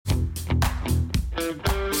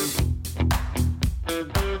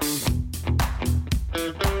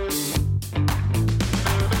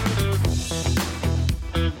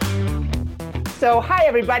So hi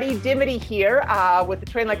everybody, Dimity here with the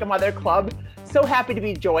Train Like a Mother Club. So happy to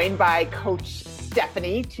be joined by Coach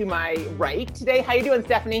Stephanie to my right today. How you doing,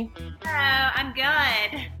 Stephanie? Hello, I'm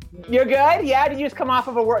good. You're good? Yeah, did you just come off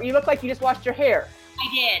of a work? You look like you just washed your hair.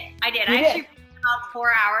 I did. I actually about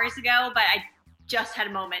 4 hours ago, but I just had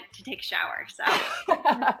a moment to take a shower, so.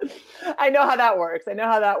 I know how that works.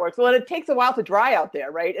 Well, it takes a while to dry out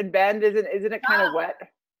there, right? And Bend, isn't it kind of wet?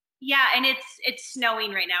 Yeah, and it's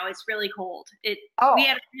snowing right now. It's really cold. We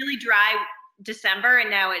had a really dry December,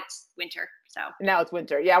 and now it's winter. So now it's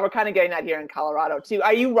winter. Yeah, we're kind of getting that here in Colorado too.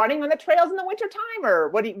 Are you running on the trails in the winter time,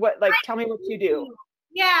 or tell me what you do?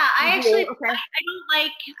 Yeah, I don't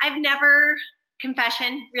I've never,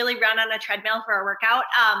 confession, really run on a treadmill for a workout.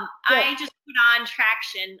 I just put on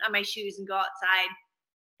traction on my shoes and go outside.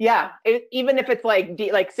 Yeah, even if it's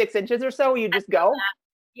like 6 inches or so, you just go.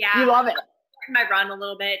 Yeah, you love it. I run a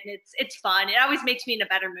little bit, and it's fun. It always makes me in a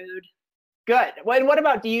better mood. Good. Well, what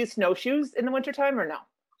about, do you use snowshoes in the wintertime or no?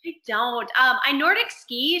 I don't. I Nordic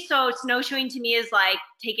ski, so snowshoeing to me is like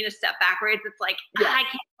taking a step backwards. It's like, I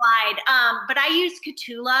can't slide. But I use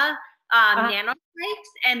Katula nano spikes,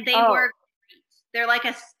 and they work great. They're like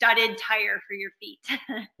a studded tire for your feet.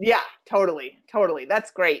 Yeah, totally.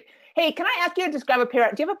 That's great. Hey, can I ask you to just grab do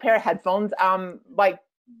you have a pair of headphones?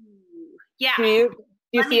 Yeah.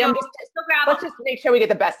 Do you see them? Let's just make sure we get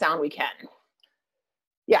the best sound we can.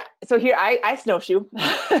 Yeah, so here I snowshoe,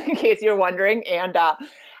 in case you're wondering, and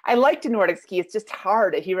I like to Nordic ski. It's just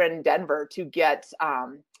hard here in Denver to get,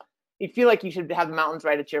 you feel like you should have the mountains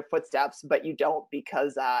right at your footsteps, but you don't,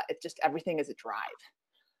 because it's just, everything is a drive.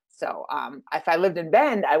 So if I lived in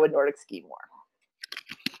Bend, I would Nordic ski more.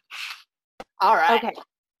 All right. Okay.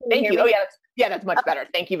 Thank you. Oh yeah, that's much better.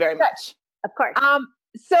 Thank you very much. Of course.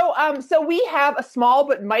 So we have a small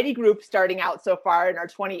but mighty group starting out so far in our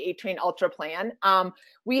 28 Train Ultra plan. I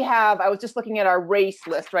was just looking at our race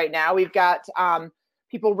list right now. We've got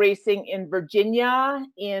people racing in Virginia,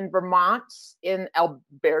 in Vermont, in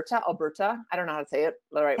Alberta. I don't know how to say it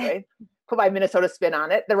the right way. Put my Minnesota spin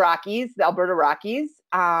on it. The Rockies, the Alberta Rockies.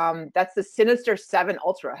 That's the Sinister 7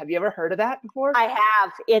 Ultra. Have you ever heard of that before? I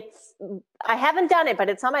have. I haven't done it, but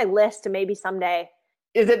it's on my list, and maybe someday.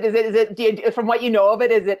 Is it, from what you know of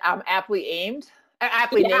it, is it aptly aimed?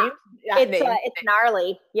 Aptly named? Yeah, it's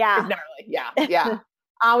gnarly. Yeah. It's gnarly. Yeah.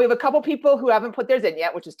 We have a couple people who haven't put theirs in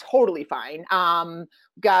yet, which is totally fine.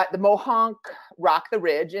 Got the Mohonk Rock the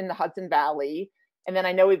Ridge in the Hudson Valley. And then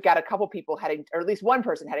I know we've got a couple people heading, or at least one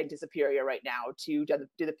person heading to Superior right now to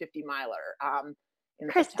do the 50 miler.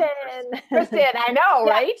 Kristen, I know,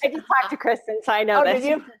 right? I just talked to Kristen, so I know this. Did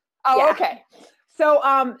you? Oh, yeah. Okay.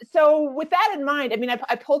 So with that in mind, I mean,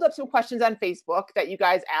 I pulled up some questions on Facebook that you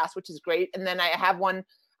guys asked, which is great. And then I have one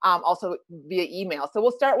also via email. So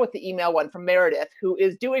we'll start with the email one from Meredith, who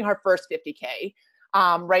is doing her first 50K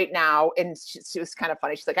right now. And she was kind of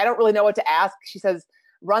funny. She's like, I don't really know what to ask. She says,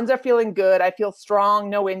 runs are feeling good. I feel strong,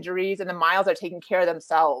 no injuries, and the miles are taking care of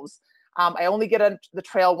themselves. I only get on the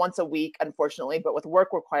trail once a week, unfortunately, but with work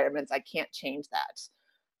requirements, I can't change that.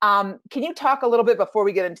 Can you talk a little bit before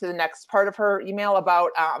we get into the next part of her email about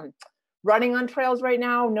running on trails right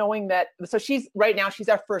now, knowing that, so she's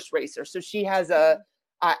our first racer. So she has a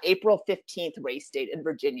April 15th race date in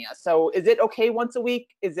Virginia. So is it okay once a week?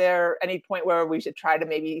 Is there any point where we should try to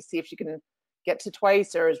maybe see if she can get to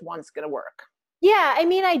twice, or is once going to work? Yeah, I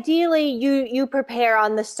mean, ideally, you prepare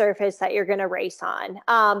on the surface that you're going to race on,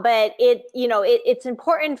 but it's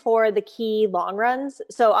important for the key long runs.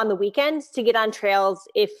 So on the weekends, to get on trails,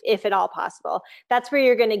 if at all possible, that's where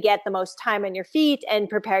you're going to get the most time on your feet and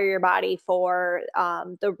prepare your body for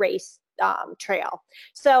the race trail.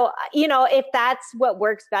 So if that's what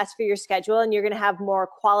works best for your schedule, and you're going to have more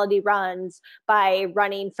quality runs by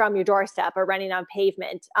running from your doorstep or running on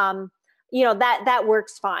pavement, that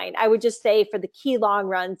works fine. I would just say for the key long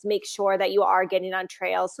runs, make sure that you are getting on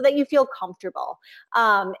trails so that you feel comfortable.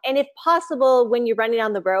 And if possible, when you're running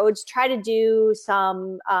on the roads, try to do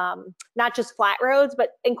some, not just flat roads,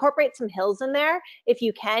 but incorporate some hills in there if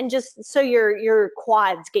you can, just so your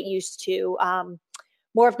quads get used to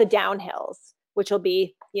more of the downhills, which will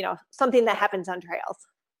be, something that happens on trails.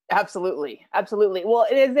 Absolutely. Well,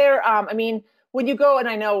 is there, when you go, and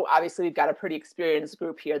I know obviously we've got a pretty experienced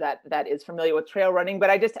group here that is familiar with trail running, but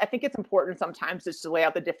I think it's important sometimes just to lay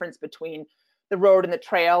out the difference between the road and the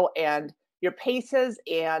trail and your paces,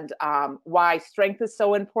 and why strength is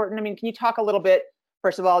so important. I mean, can you talk a little bit,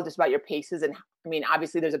 first of all, just about your paces? And I mean,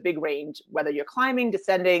 obviously there's a big range, whether you're climbing,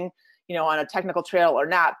 descending, on a technical trail or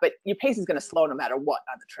not, but your pace is going to slow no matter what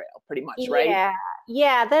on the trail, pretty much, right?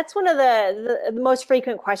 Yeah. That's one of the most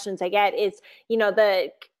frequent questions I get is,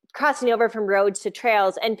 the crossing over from roads to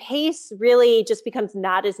trails, and pace really just becomes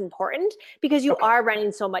not as important because you are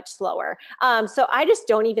running so much slower. So I just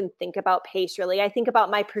don't even think about pace really. I think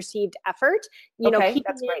about my perceived effort, keeping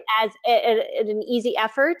it as an easy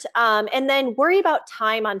effort, and then worry about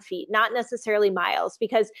time on feet, not necessarily miles,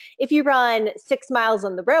 because if you run 6 miles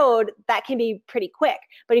on the road, that can be pretty quick.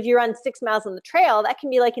 But if you run 6 miles on the trail, that can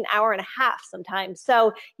be like an hour and a half sometimes.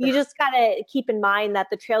 So you just got to keep in mind that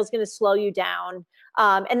the trail is going to slow you down.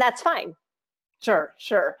 And that's fine. Sure.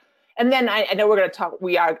 And then I know we're going to talk,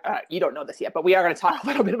 you don't know this yet, but we are going to talk a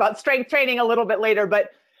little bit about strength training a little bit later, but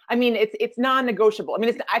I mean, it's non-negotiable. I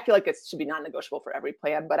mean, I feel like it should be non-negotiable for every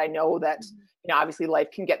plan, but I know that, obviously life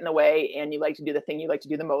can get in the way and you like to do the thing you like to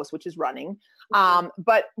do the most, which is running.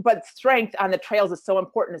 But strength on the trails is so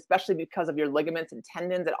important, especially because of your ligaments and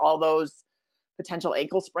tendons and all those potential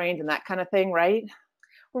ankle sprains and that kind of thing, right?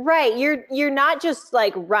 Right. You're not just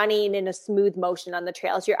like running in a smooth motion on the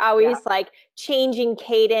trails. You're always like changing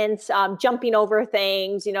cadence, jumping over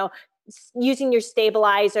things, using your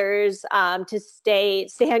stabilizers to stay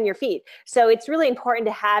on your feet. So it's really important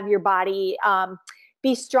to have your body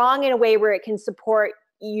be strong in a way where it can support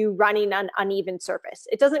you running on uneven surface.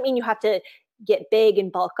 It doesn't mean you have to get big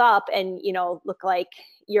and bulk up and look like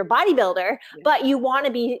you're a bodybuilder, but you want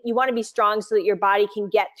to be strong so that your body can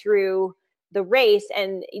get through the race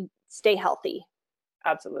and stay healthy.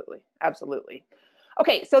 Absolutely.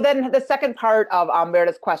 Okay, so then the second part of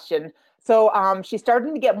Meredith's question. So she's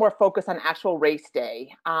starting to get more focus on actual race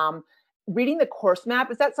day. Reading the course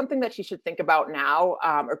map, is that something that she should think about now,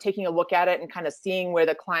 or taking a look at it and kind of seeing where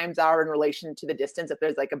the climbs are in relation to the distance? If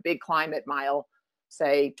there's like a big climb at mile,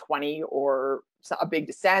 say 20, or a big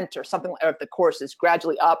descent or something, or if the course is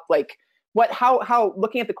gradually up, like how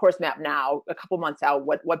looking at the course map now, a couple months out,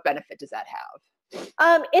 what benefit does that have?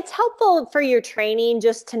 It's helpful for your training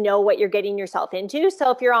just to know what you're getting yourself into.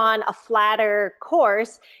 So if you're on a flatter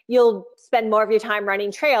course, you'll spend more of your time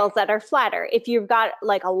running trails that are flatter. If you've got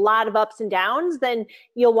like a lot of ups and downs, then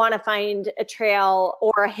you'll want to find a trail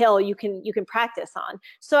or a hill you can practice on.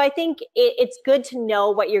 So I think it's good to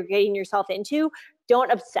know what you're getting yourself into.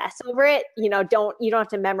 Don't obsess over it. You don't have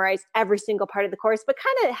to memorize every single part of the course, but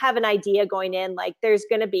kind of have an idea going in, like there's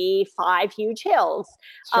going to be 5 huge hills.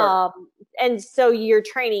 Sure. And so your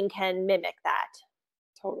training can mimic that.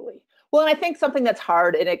 Totally. Well, and I think something that's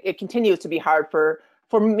hard, and it continues to be hard for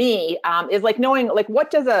me, is like knowing, like,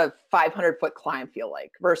 what does a 500-foot climb feel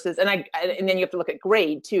like versus, and then you have to look at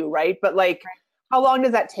grade too, right? But like, how long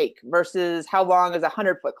does that take versus how long is a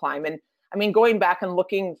 100-foot climb? And I mean, going back and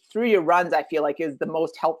looking through your runs, I feel like is the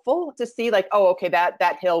most helpful to see like, oh, okay,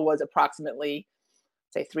 that hill was approximately,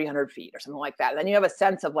 say, 300 feet or something like that. And then you have a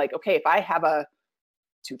sense of like, okay, if I have a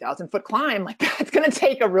 2,000-foot climb, like that's going to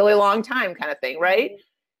take a really long time kind of thing, right?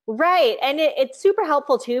 Right. And it's super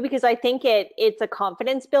helpful too, because I think it's a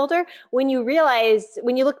confidence builder. When you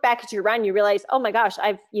look back at your run, you realize, oh my gosh,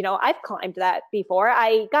 I've climbed that before.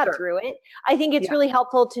 I got through it. I think it's really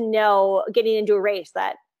helpful to know getting into a race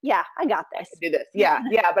that, I got this. I can do this. Yeah.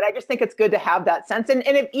 But I just think it's good to have that sense. And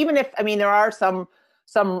even if, I mean, there are some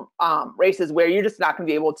races where you're just not going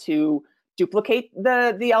to be able to duplicate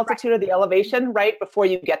the altitude or the elevation right before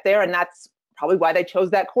you get there. And that's probably why they chose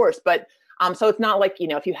that course. But so it's not like,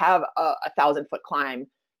 if you have a 1,000-foot climb,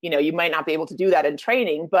 you might not be able to do that in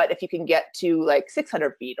training, but if you can get to like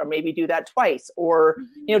 600 feet or maybe do that twice, or,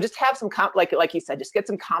 just have some, like you said, just get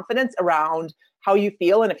some confidence around how you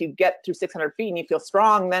feel. And if you get through 600 feet and you feel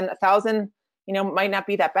strong, then 1,000, might not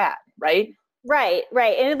be that bad. Right. Right.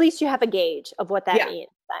 And at least you have a gauge of what that means.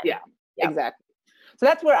 Then. Yeah, exactly. So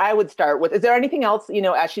that's where I would start with. Is there anything else,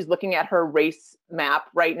 as she's looking at her race map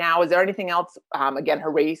right now, is there anything else? Again, her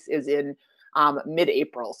race is in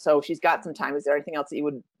mid-April. So she's got some time. Is there anything else that you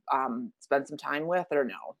would spend some time with, or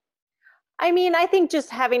no? I mean, I think just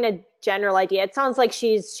having a general idea. It sounds like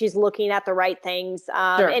she's looking at the right things,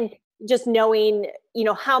 and just knowing,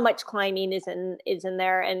 how much climbing is in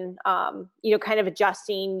there, and kind of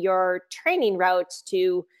adjusting your training routes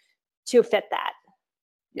to fit that.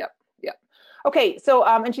 Yep. Okay. So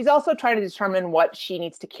and she's also trying to determine what she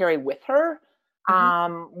needs to carry with her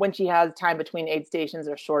when she has time between aid stations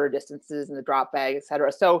or shorter distances in the drop bag, et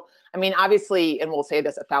cetera. So, I mean, obviously, and we'll say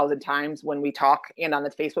this 1,000 times when we talk and on the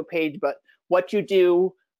Facebook page, but what you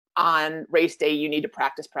do on race day, you need to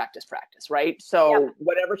practice, right? So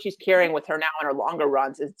whatever she's carrying with her now on her longer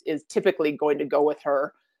runs is typically going to go with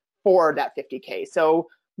her for that 50K. So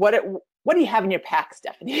what do you have in your pack,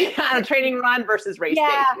 Stephanie, on a training run versus race day?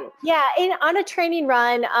 Yeah. And on a training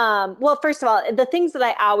run, well, first of all, the things that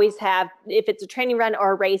I always have, if it's a training run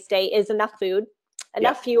or a race day, is enough food.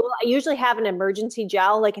 enough fuel. I usually have an emergency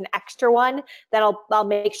gel, like an extra one that I'll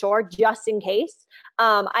make sure just in case.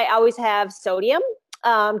 I always have sodium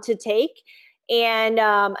to take and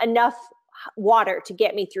enough water to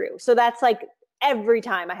get me through. So that's like every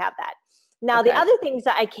time I have that. Now, the other things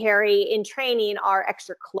that I carry in training are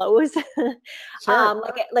extra clothes,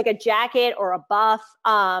 like a jacket or a buff.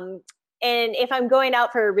 And if I'm going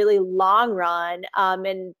out for a really long run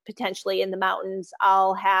and potentially in the mountains,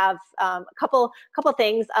 I'll have a couple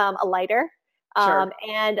things, a lighter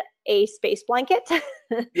and a space blanket.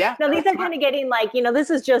 Yeah. Now these are kind of getting like, this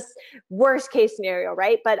is just worst case scenario,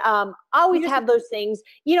 right? But always have those things.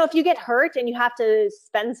 If you get hurt and you have to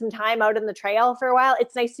spend some time out in the trail for a while,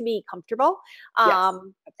 it's nice to be comfortable.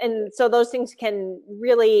 And so those things can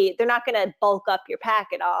really, they're not going to bulk up your pack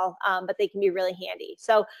at all, but they can be really handy.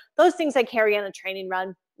 So those things I carry on a training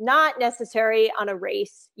run, not necessary on a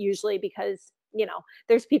race usually because,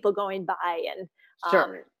 there's people going by and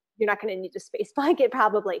you're not going to need a space blanket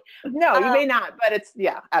probably. No, you may not, but it's,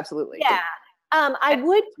 absolutely. Yeah. I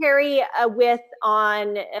would carry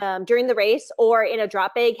on during the race or in a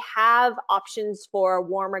drop bag, have options for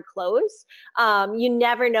warmer clothes. You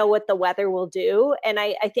never know what the weather will do. And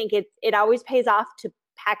I think it always pays off to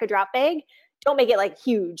pack a drop bag. Don't make it like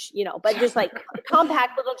huge, but just like a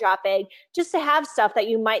compact little drop bag just to have stuff that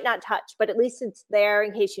you might not touch, but at least it's there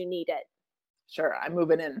in case you need it. Sure. I'm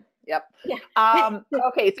moving in. Yep. Yeah.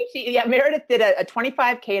 Okay. So Meredith did a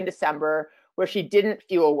 25K in December where she didn't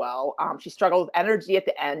fuel well. She struggled with energy at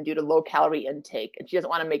the end due to low calorie intake, and she doesn't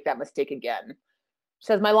want to make that mistake again. She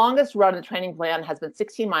says, my longest run in the training plan has been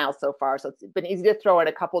 16 miles so far. So it's been easy to throw in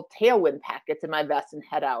a couple tailwind packets in my vest and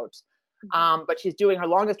head out. But she's doing her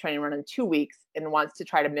longest training run in 2 weeks and wants to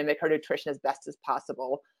try to mimic her nutrition as best as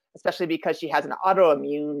possible, especially because she has an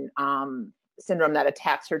autoimmune syndrome that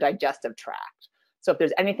attacks her digestive tract. So if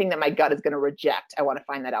there's anything that my gut is going to reject, I want to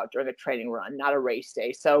find that out during a training run, not a race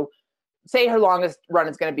day. So say her longest run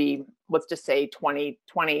is going to be, let's just say between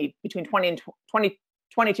 20 and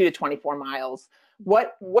 22 to 24 miles.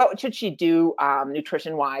 What should she do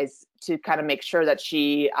nutrition wise to kind of make sure that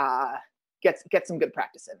she gets some good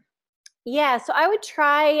practice in? Yeah, so I would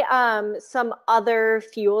try some other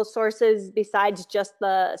fuel sources besides just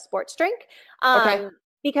the sports drink.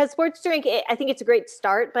 Because sports drink, I think it's a great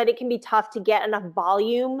start, but it can be tough to get enough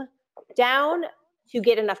volume down to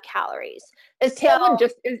get enough calories. Is Tailwind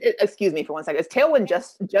excuse me for 1 second, is Tailwind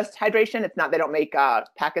just hydration? It's not, they don't make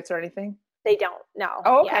packets or anything? They don't, no.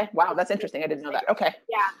 Oh, okay. Yeah. Wow, that's interesting. I didn't know that. Okay.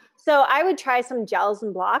 Yeah. So I would try some gels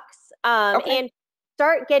and blocks and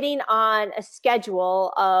start getting on a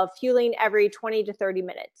schedule of fueling every 20 to 30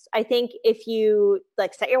 minutes. I think if you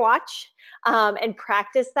set your watch and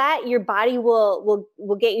practice that, your body will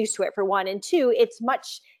get used to it for one. And two, it's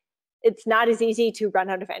not as easy to run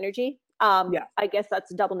out of energy. I guess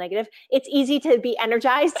that's a double negative. It's easy to be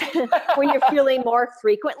energized when you're fueling more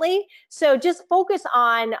frequently. So just focus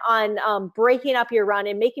on breaking up your run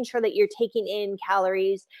and making sure that you're taking in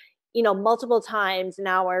calories, multiple times an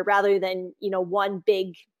hour rather than, one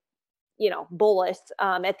big, bolus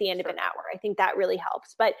at the end of an hour. I think that really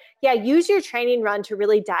helps. But yeah, use your training run to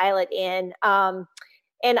really dial it in.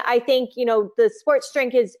 And I think, the sports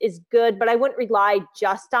drink is good, but I wouldn't rely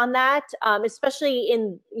just on that, especially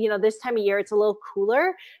in, this time of year, it's a little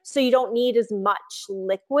cooler. So you don't need as much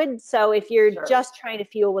liquid. So if you're just trying to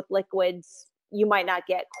fuel with liquids, you might not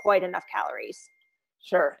get quite enough calories.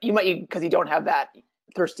 Sure. Because you don't have that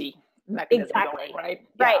thirsty mechanism going, right?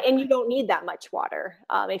 Right. And you don't need that much water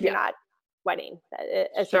if you're not sweating.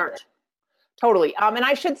 Sure. Totally. And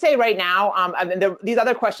I should say right now, these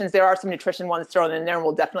other questions, there are some nutrition ones thrown in there and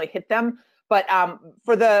we'll definitely hit them. But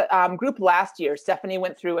for the group last year, Stephanie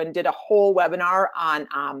went through and did a whole webinar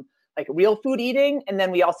on real food eating. And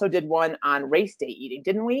then we also did one on race day eating,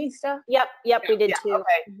 didn't we, Steph? Yep, we did too. Okay.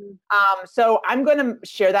 Mm-hmm. So I'm going to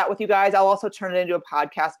share that with you guys. I'll also turn it into a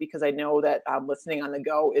podcast because I know that listening on the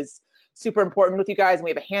go is super important with you guys. And we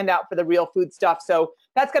have a handout for the real food stuff. So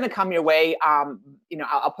that's going to come your way.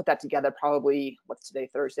 I'll put that together probably, what's today,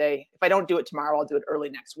 Thursday? If I don't do it tomorrow, I'll do it early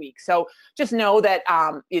next week. So just know that,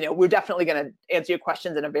 we're definitely going to answer your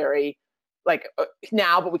questions in a very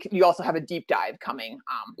now, but you also have a deep dive coming.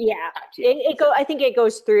 I think it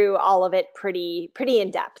goes through all of it pretty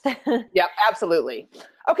in depth. Yep, absolutely.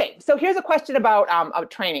 Okay, so here's a question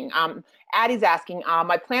about training. Addie's asking,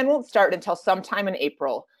 my plan won't start until sometime in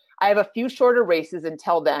April. I have a few shorter races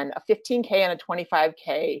until then, a 15K and a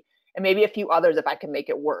 25K, and maybe a few others if I can make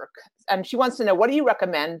it work. And she wants to know, what do you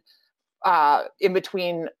recommend in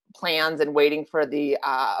between plans and waiting for the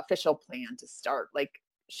official plan to start?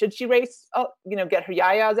 Should she race, get her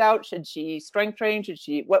yayas out? Should she strength train? Should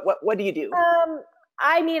she, what do you do?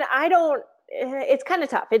 I mean, it's kind of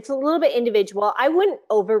tough. It's a little bit individual. I wouldn't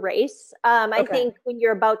over race. I think when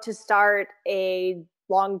you're about to start a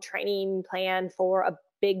long training plan for a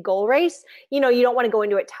big goal race, you don't want to go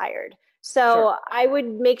into it tired. So I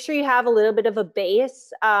would make sure you have a little bit of a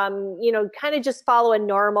base, kind of just follow a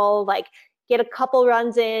normal, like get a couple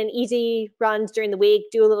runs in, easy runs during the week,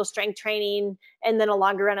 do a little strength training, and then a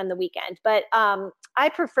longer run on the weekend. But I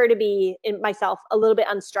prefer to be myself a little bit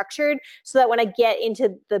unstructured so that when I get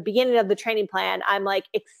into the beginning of the training plan, I'm like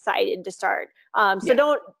excited to start.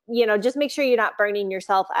 Don't, just make sure you're not burning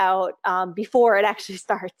yourself out before it actually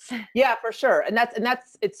starts. Yeah, for sure. And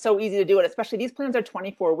it's so easy to do it, especially these plans are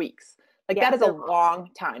 24 weeks. Like that is a long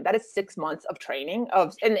time. That is 6 months of training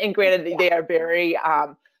and granted, they are very,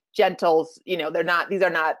 gentles, these are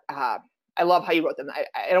not, I love how you wrote them.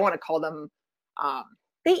 I don't want to call them,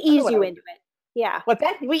 they ease you into it. Yeah.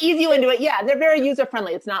 We ease you into it. Yeah. They're very user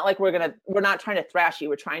friendly. It's not like we're not trying to thrash you.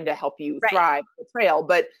 We're trying to help you thrive the trail.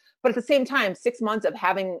 But at the same time, 6 months of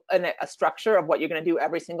having a structure of what you're going to do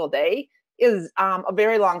every single day is a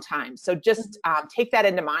very long time. So just take that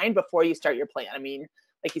into mind before you start your plan. I mean,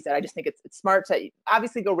 like you said, I just think it's smart to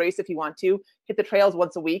obviously go race if you want to. Hit the trails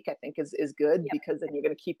once a week, I think is good because then you're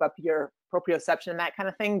going to keep up your proprioception and that kind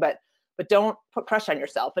of thing. But don't put pressure on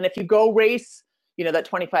yourself. And if you go race, that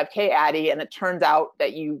 25K Addie, and it turns out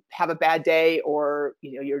that you have a bad day or,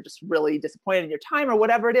 you're just really disappointed in your time or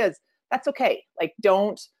whatever it is, that's okay. Like,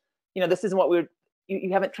 don't, this isn't what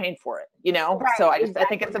you haven't trained for it, Right, so I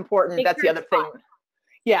think it's important. That's the other thing.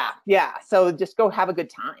 Yeah. Yeah. So just go have a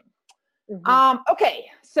good time. Okay.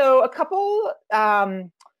 So a couple,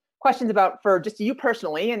 questions for just you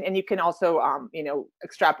personally, and you can also,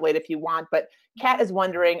 extrapolate if you want, but Kat is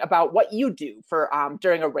wondering about what you do for,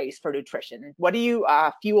 during a race for nutrition. What do you,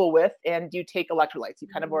 fuel with, and do you take electrolytes? You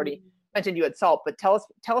kind of already mentioned you had salt, but tell us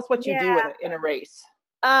what you do in a race.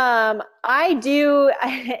 I do,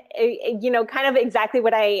 kind of exactly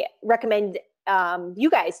what I recommend you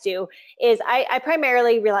guys do is I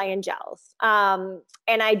primarily rely on gels.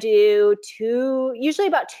 And I do usually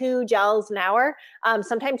about 2 gels an hour,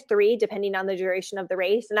 sometimes 3, depending on the duration of the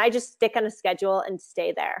race. And I just stick on a schedule and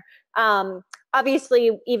stay there.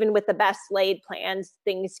 Obviously, even with the best laid plans,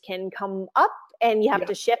 things can come up and you have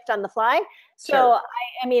to shift on the fly. So,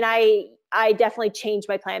 I definitely change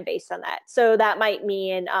my plan based on that. So that might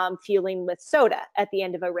mean fueling with soda at the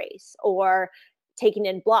end of a race, or taking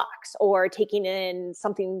in blocks, or taking in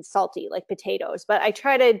something salty like potatoes. But I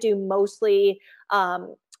try to do mostly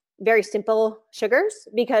very simple sugars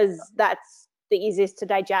because that's the easiest to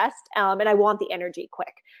digest, and I want the energy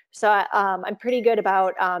quick. So I'm pretty good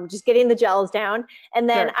about just getting the gels down. And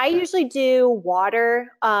then I usually do water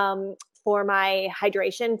for my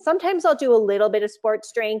hydration. Sometimes I'll do a little bit of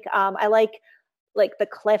sports drink. I like the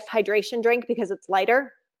Cliff hydration drink because it's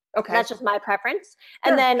lighter. Okay. That's just my preference.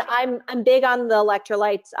 And then I'm big on the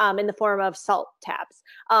electrolytes in the form of salt tabs.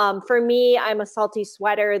 For me, I'm a salty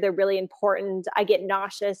sweater. They're really important. I get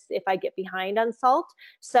nauseous if I get behind on salt.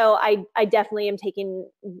 So I definitely am taking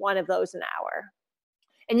one of those an hour.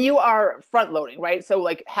 And you are front loading, right? So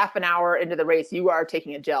like half an hour into the race, you are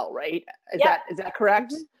taking a gel, right? Is that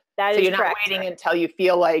correct? Mm-hmm. That so is you're not waiting until you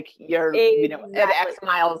feel like you're, at X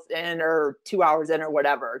miles in or 2 hours in or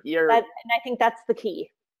whatever. And I think that's the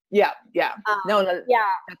key. Yeah.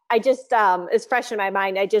 I just, it's fresh in my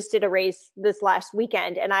mind. I just did a race this last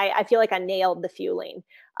weekend and I feel like I nailed the fueling.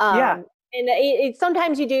 And it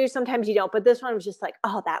sometimes you do, sometimes you don't, but this one was just like,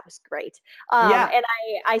 oh, that was great. And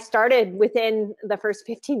I started within the first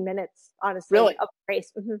 15 minutes, honestly, of the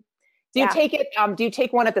race. Mm-hmm. Do you take it, do you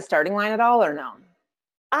take one at the starting line at all or no?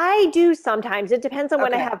 I do sometimes. It depends on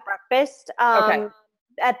when I have breakfast.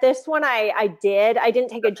 At this one I didn't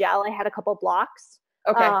take a gel. I had a couple blocks.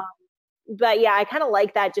 Okay. But yeah, I kind of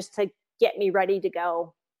like that just to get me ready to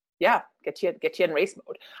go. Yeah. Get you in race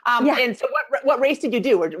mode. And so what race did you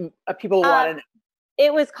do? Or do people want to know?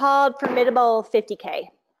 It was called Formidable 50K.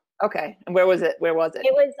 Okay. And where was it? It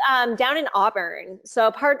was down in Auburn.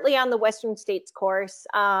 So partly on the Western States course.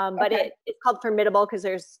 But it's called Formidable because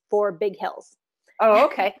there's 4 big hills. Oh,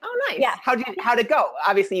 okay. Oh, nice. Yeah. How'd it go?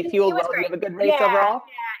 Obviously you fueled well. You have a good race overall.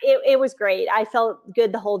 Yeah, it was great. I felt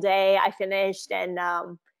good the whole day. I finished and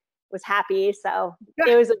was happy. So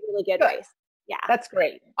it was a really good race. Yeah. That's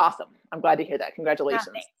great. Awesome. I'm glid to hear that. Congratulations.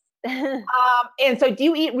 And so do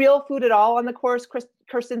you eat real food at all on the course?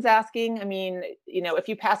 Kirsten's asking. I mean, if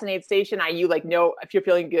you pass an aid station, are you like, no, if you're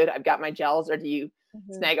feeling good, I've got my gels, or do you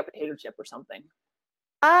snag a potato chip or something?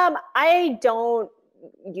 I don't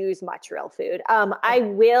use much real food. I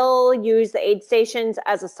will use the aid stations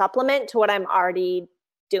as a supplement to what I'm already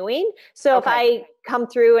doing. So if I come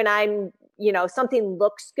through and I'm, something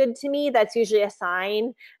looks good to me, that's usually a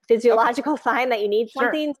sign, physiological sign that you need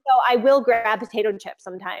something. So I will grab potato chips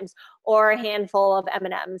sometimes, or a handful of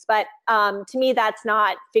M&Ms. But to me, that's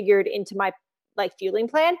not figured into my like fueling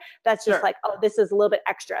plan. That's just like, oh, this is a little bit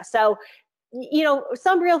extra. So,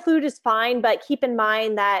 some real food is fine, but keep in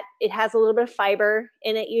mind that it has a little bit of fiber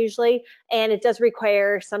in it usually, and it does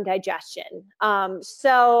require some digestion.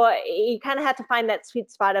 So you kind of have to find that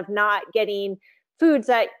sweet spot of not getting foods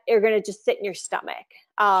that are going to just sit in your stomach.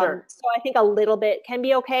 So I think a little bit can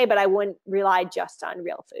be okay, but I wouldn't rely just on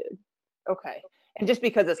real food. Okay. And just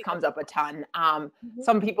because this comes up a ton,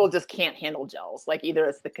 some people just can't handle gels. Like either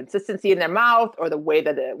it's the consistency in their mouth or the way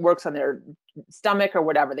that it works on their stomach or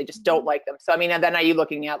whatever. They just don't like them. So, I mean, and then are you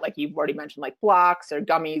looking at, like you've already mentioned, like blocks or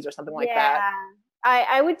gummies or something like that?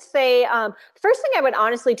 I would say the first thing I would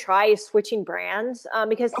honestly try is switching brands,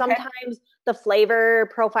 because sometimes the flavor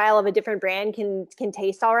profile of a different brand can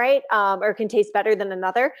taste all right, or can taste better than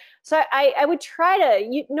another. So I would try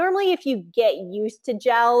to, normally if you get used to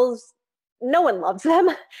gels, no one loves them,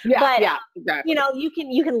 but exactly.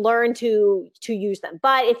 you can learn to use them.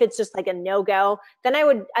 But if it's just like a no-go, then I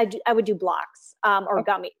would do blocks, or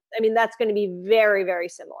gummies. I mean, that's going to be very, very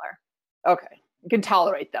similar. Okay. You can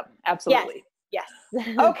tolerate them. Absolutely. Yes.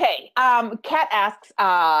 Okay. Kat asks,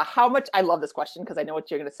 how much, I love this question because I know what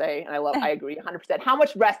you're going to say. And I agree 100%. How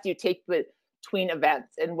much rest do you take between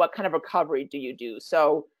events, and what kind of recovery do you do?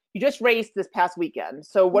 So you just raced this past weekend.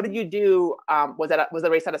 So what did you do? Was the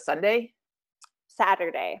race on a Sunday?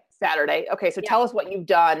 Saturday. Okay. So tell us what you've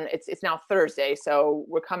done. It's now Thursday. So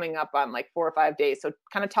we're coming up on like 4 or 5 days. So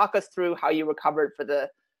kind of talk us through how you recovered for the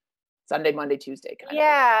Sunday, Monday, Tuesday kind of.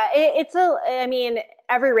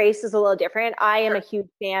 Every race is a little different. I am a huge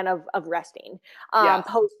fan of resting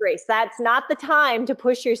post race. That's not the time to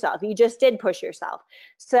push yourself. You just did push yourself.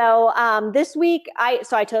 So this week,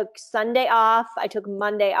 I took Sunday off. I took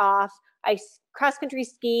Monday off. I cross country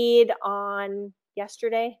skied on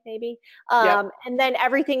yesterday, maybe. And then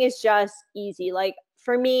everything is just easy. Like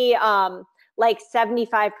for me, like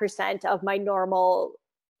 75% of my normal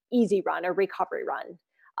easy run or recovery run.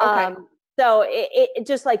 So it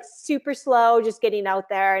just like super slow, just getting out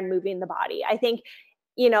there and moving the body. I think,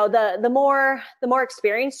 the more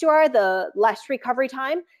experienced you are, the less recovery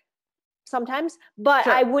time sometimes, but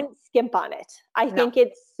I wouldn't skimp on it. I think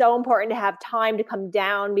it's so important to have time to come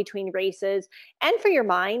down between races, and for your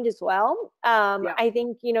mind as well. I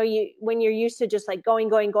think, when you're used to just like going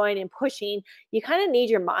and pushing, you kind of need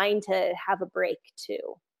your mind to have a break too.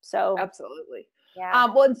 So absolutely. Yeah.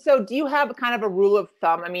 Well, and so do you have kind of a rule of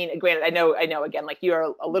thumb? I mean, granted, I know again, like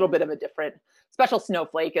you're a little bit of a different special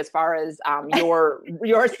snowflake as far as your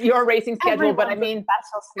racing schedule, but I mean,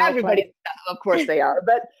 everybody, of course they are,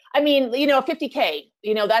 but I mean, 50K,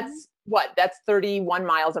 that's 31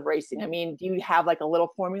 miles of racing. I mean, do you have like a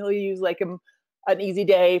little formula you use, like an easy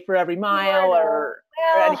day for every mile or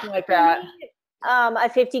anything like that? A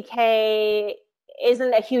 50K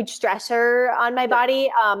isn't a huge stressor on my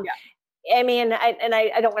body. I mean,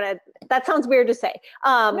 I don't want to, that sounds weird to say.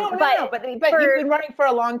 But you've been running for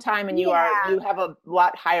a long time, and you have a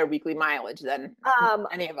lot higher weekly mileage than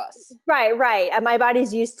any of us. Right. My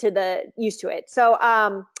body's used to it. So,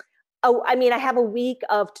 I have a week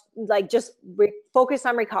of like just focus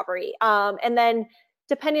on recovery. And then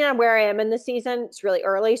depending on where I am in the season, it's really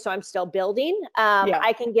early, so I'm still building.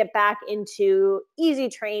 I can get back into easy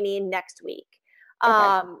training next week.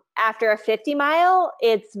 After a 50 mile,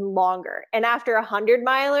 it's longer. And after a 100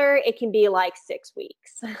 miler, it can be like 6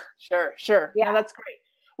 weeks. Sure. Yeah, that's great.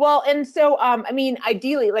 Well, and so,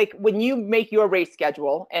 ideally, like when you make your race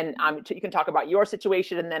schedule, and you can talk about your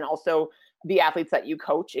situation and then also the athletes that you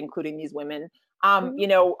coach, including these women,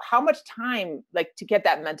 how much time, like to get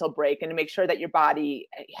that mental break and to make sure that your body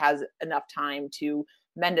has enough time to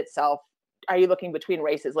mend itself, are you looking between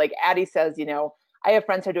races? Like Addie says, I have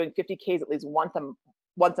friends who are doing 50Ks at least once a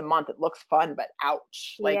month. It looks fun, but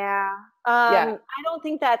ouch. I don't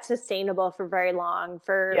think that's sustainable for very long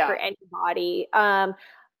for anybody.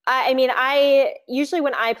 I usually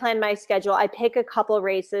when I plan my schedule, I pick a couple of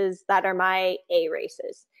races that are my A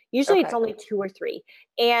races. Usually it's only 2 or 3.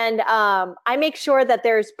 And I make sure that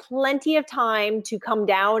there's plenty of time to come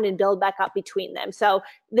down and build back up between them. So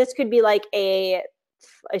this could be like a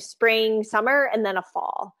spring, summer, and then a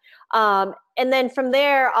fall. And then from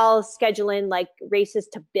there, I'll schedule in like races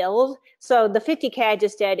to build. So the 50K I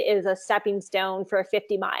just did is a stepping stone for a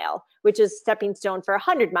 50 mile, which is stepping stone for a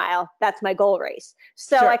 100 mile. That's my goal race.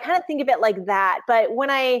 So I kind of think of it like that. But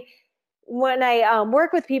when I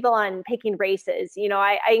work with people on picking races,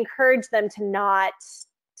 I encourage them to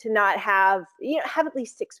to not have, have at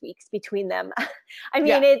least 6 weeks between them. I mean,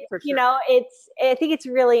 Yeah, it's, for sure. I think it's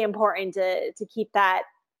really important to keep that,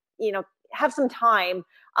 have some time,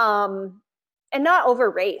 and not over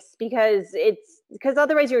race, because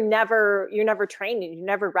otherwise you're never training, you're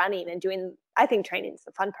never running and doing. I think training is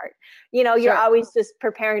the fun part. You're Sure. always just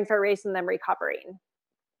preparing for a race and then recovering.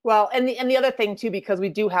 Well, and the other thing too, because we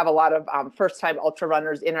do have a lot of first-time ultra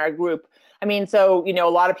runners in our group. I mean, so a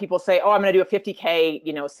lot of people say, "Oh, I'm going to do a 50K,"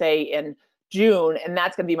 say in June, and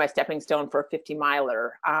that's going to be my stepping stone for a 50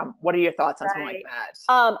 miler. What are your thoughts on something like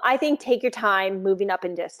that? I think take your time moving up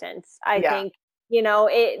in distance. I think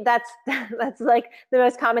that's like the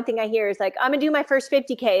most common thing I hear is like, I'm gonna do my first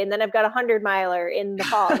 50K and then I've got 100 miler in the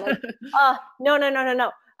fall. I'm like, no.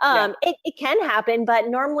 It can happen, but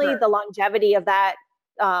normally the longevity of that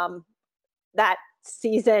that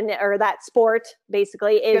season or that sport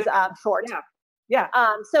basically is short. Yeah.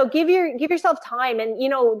 So give yourself time, and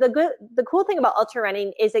the cool thing about ultra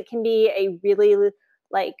running is it can be a really,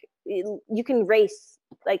 like, you can race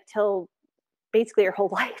like till basically your whole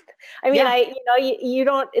life. I mean, you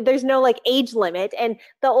don't, there's no like age limit, and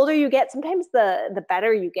the older you get, sometimes the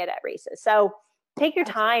better you get at races. So take your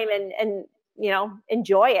time and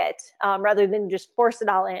enjoy it, rather than just force it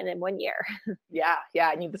all in 1 year. Yeah.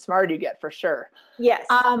 And the smarter you get, for sure. Yes.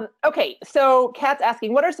 Okay. So Kat's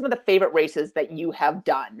asking, what are some of the favorite races that you have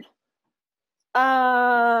done?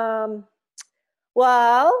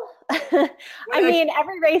 Well, I mean,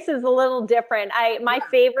 every race is a little different. My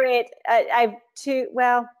favorite, I've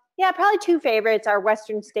probably two favorites are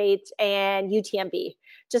Western States and UTMB,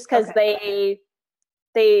 just because they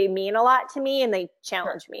mean a lot to me and they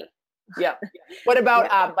challenge me. Yeah. What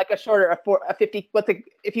about like a shorter, a 50?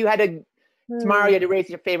 If you had to tomorrow you had to race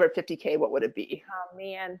your favorite 50K, what would it be? Oh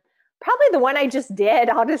man, probably the one I just did.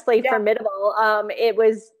 Honestly, Formidable. It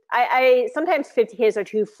was. I sometimes 50Ks are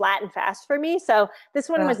too flat and fast for me, so this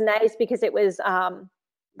one was nice because it was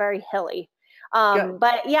very hilly.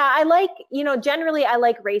 But yeah, I like, generally I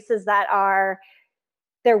like races that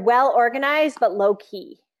they're well organized but low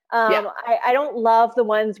key. I don't love the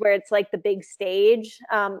ones where it's like the big stage.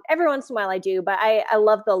 Every once in a while I do, but I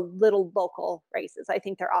love the little local races. I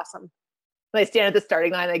think they're awesome. They stand at the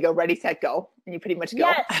starting line, they go ready, set, go, and you pretty much go.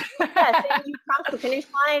 Yes. And you cross the finish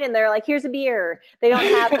line and they're like, here's a beer. They don't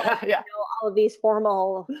have all of these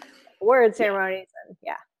formal word ceremonies. And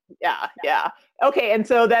Yeah. Okay. And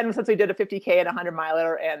so then, since we did a 50K and 100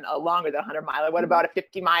 miler and a longer than 100 miler, what about a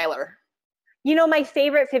 50 miler? My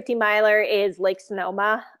favorite 50 miler is Lake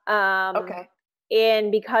Sonoma. Okay.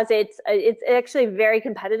 And because it's actually a very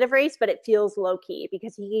competitive race, but it feels low key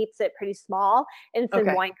because he keeps it pretty small and it's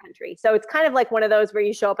in wine country. So it's kind of like one of those where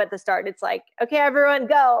you show up at the start. It's like, okay, everyone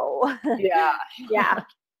go. Yeah.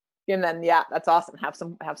 And then, that's awesome. Have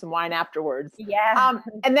some wine afterwards. Yeah.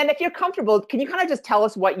 And then if you're comfortable, can you kind of just tell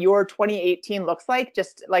us what your 2018 looks like?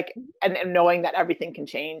 Just like, and knowing that everything can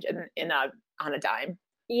change on a dime.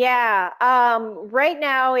 Yeah. Right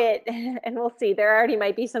now and we'll see, there already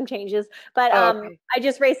might be some changes, but I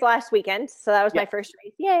just raced last weekend. So that was my first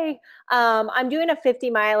race. Yay. I'm doing a 50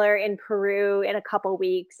 miler in Peru in a couple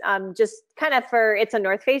weeks. Just kind of it's a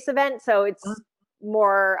North Face event. So it's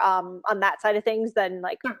more on that side of things than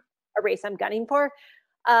like a race I'm gunning for.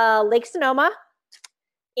 Lake Sonoma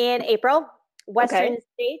in April, Western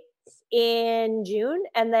States in June,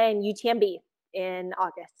 and then UTMB in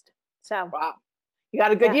August. So wow. You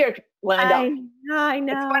got a good year lined up. I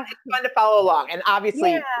know. It's fun to follow along. And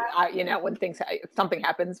obviously, when something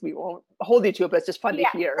happens, we won't hold you to it, but it's just fun to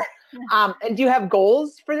hear. And do you have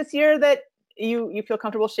goals for this year that you feel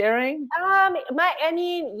comfortable sharing?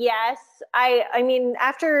 Yes. I mean,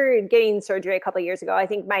 after getting surgery a couple of years ago, I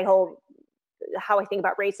think how I think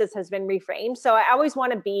about races has been reframed. So I always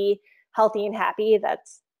want to be healthy and happy.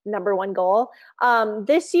 That's number one goal.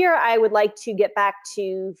 This year, I would like to get back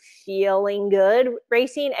to feeling good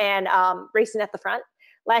racing and racing at the front.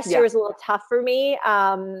 Last year was a little tough for me.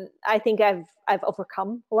 I think I've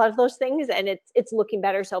overcome a lot of those things, and it's looking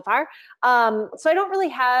better so far. So I don't really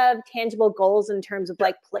have tangible goals in terms of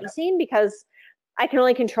like placing, because I can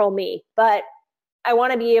only control me. But I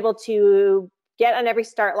want to be able to get on every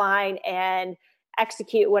start line and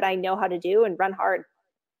execute what I know how to do and run hard.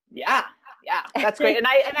 Yeah, that's great. And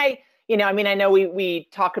I know we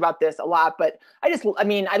talk about this a lot, but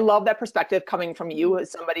I love that perspective coming from you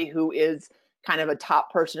as somebody who is kind of a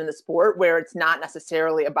top person in the sport, where it's not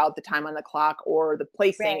necessarily about the time on the clock or the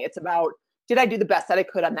placing. Right. It's about, did I do the best that I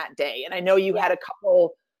could on that day? And I know you had a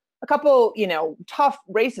couple, tough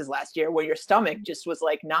races last year where your stomach just was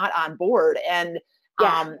like not on board. And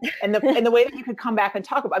And the way that you could come back and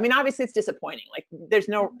talk about, I mean, obviously it's disappointing. Like there's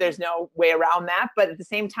no way around that, but at the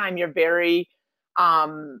same time, you're very,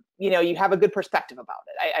 you have a good perspective about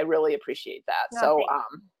it. I really appreciate that. So,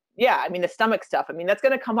 yeah, I mean, the stomach stuff, I mean, that's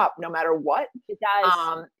going to come up no matter what. It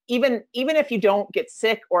does. Even if you don't get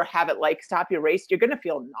sick or have it like stop your race, you're going to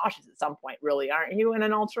feel nauseous at some point, really, aren't you, in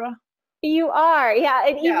an ultra? You are, yeah.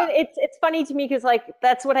 And even it's funny to me because like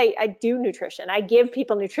that's what I do nutrition. I give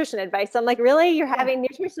people nutrition advice. I'm like, really? You're having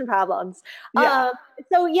nutrition problems? Yeah.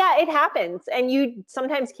 So yeah, it happens, and you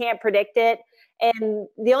sometimes can't predict it. And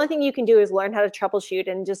the only thing you can do is learn how to troubleshoot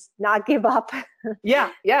and just not give up.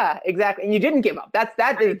 Yeah, exactly. And you didn't give up.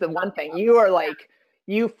 That is the one thing. You are like,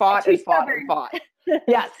 you fought and fought and fought.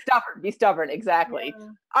 Yeah, stubborn. Be stubborn. Exactly. Yeah.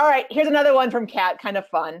 All right. Here's another one from Kat. Kind of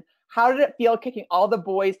fun. How did it feel kicking all the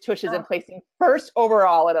boys' tushes and placing first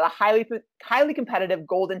overall at a highly competitive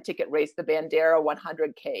golden ticket race, the Bandera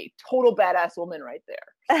 100K? Total badass woman right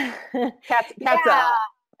there. Kat's a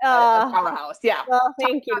powerhouse. Yeah. Well,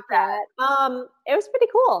 thank you, Kat. It was pretty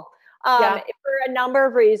cool. For a number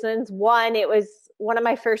of reasons. One, it was one of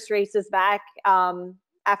my first races back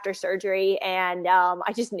after surgery, and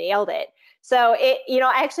I just nailed it. So I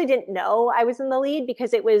actually didn't know I was in the lead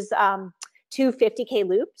because it was 2 50K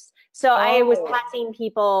loops. So I was passing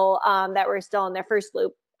people that were still in their first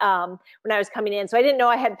loop when I was coming in. So I didn't know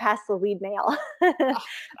I had passed the lead male.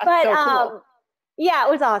 But so cool. Yeah,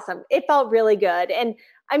 it was awesome. It felt really good. And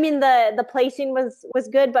I mean, the placing was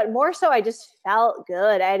good, but more so I just felt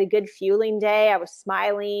good. I had a good fueling day. I was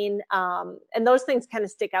smiling. And those things kind of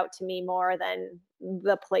stick out to me more than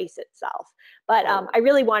the place itself. But I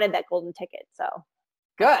really wanted that golden ticket. So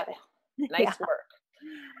good. Nice work.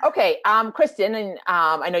 Okay, Kristen, and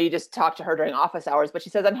I know you just talked to her during office hours, but she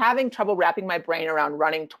says, I'm having trouble wrapping my brain around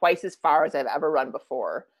running twice as far as I've ever run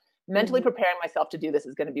before. Mentally preparing myself to do this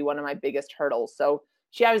is going to be one of my biggest hurdles. So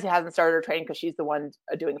she obviously hasn't started her training because she's the one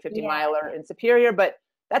doing a 50-miler in Superior, but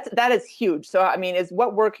that is huge. So, I mean,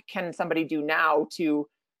 what work can somebody do now to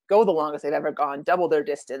go the longest they've ever gone, double their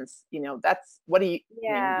distance? That's, what do you,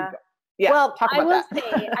 well, I will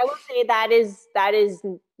say that is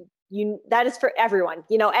for everyone.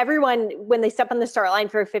 Everyone, when they step on the start line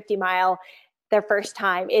for a 50-mile, their first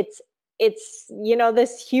time, it's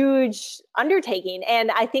this huge undertaking.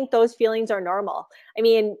 And I think those feelings are normal. I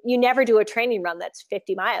mean, you never do a training run that's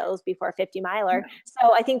 50 miles before a 50-miler.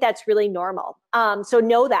 So I think that's really normal. So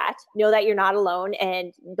know that you're not alone,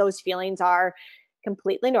 and those feelings are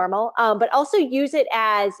completely normal. But also use it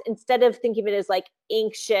as, instead of thinking of it as like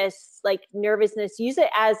anxious, like nervousness, use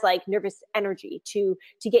it as like nervous energy to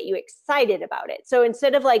get you excited about it. So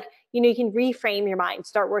instead of like, you can reframe your mind,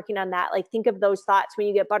 start working on that. Like think of those thoughts when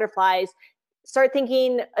you get butterflies, start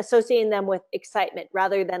associating them with excitement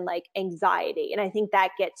rather than like anxiety. And I think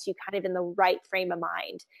that gets you kind of in the right frame of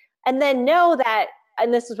mind. And then know that,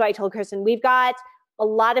 and this is what I told Kristen, we've got a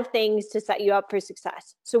lot of things to set you up for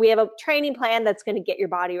success. So we have a training plan that's going to get your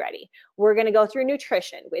body ready. We're going to go through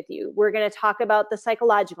nutrition with you. We're going to talk about the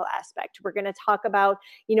psychological aspect. We're going to talk about,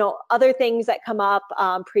 other things that come up,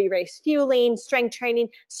 pre-race fueling, strength training.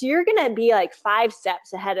 So you're going to be like 5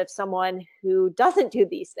 steps ahead of someone who doesn't do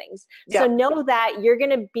these things. So know that you're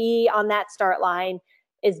going to be on that start line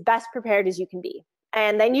as best prepared as you can be.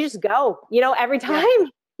 And then you just go, every time.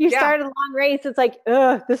 You start a long race, it's like,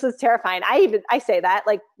 ugh, this is terrifying. I say that,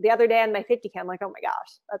 like the other day on my 50K, I'm like, oh my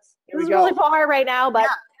gosh, this is really far right now, but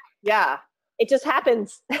it just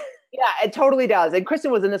happens. Yeah, it totally does. And Kristen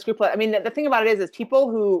was in this group. I mean, the thing about it is people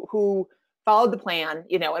who followed the plan,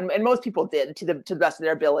 and most people did to the best of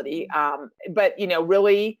their ability. But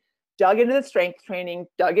really dug into the strength training,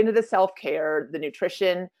 dug into the self-care, the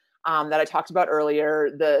nutrition, that I talked about earlier,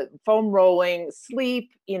 the foam rolling, sleep,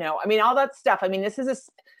 all that stuff. I mean, it's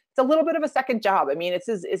a little bit of a second job. I mean, this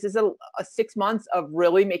is a 6 months of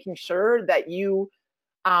really making sure that you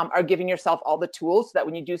are giving yourself all the tools so that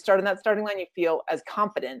when you do start on that starting line, you feel as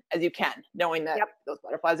confident as you can, knowing that those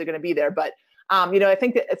butterflies are going to be there. But, I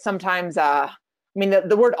think that it's sometimes,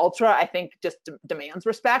 the word ultra, I think just demands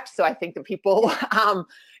respect. So I think that people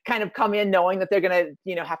kind of come in knowing that they're going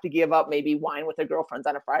to, have to give up maybe wine with their girlfriends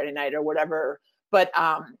on a Friday night or whatever. But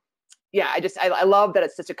I love that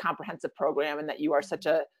it's such a comprehensive program and that you are such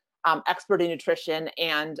a expert in nutrition,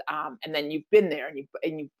 and then you've been there,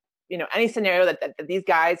 and you any scenario that these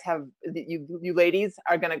guys have, you ladies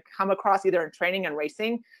are going to come across either in training and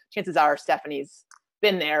racing, chances are Stephanie's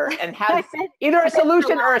been there and has either a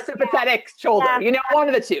solution or a sympathetic shoulder, one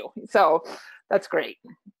of the two. So that's great.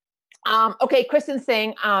 Okay, Kristen's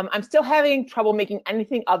saying, I'm still having trouble making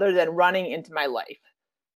anything other than running into my life.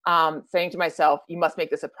 Saying to myself, you must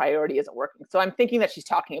make this a priority, isn't working. So I'm thinking that she's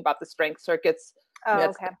talking about the strength circuits I mean,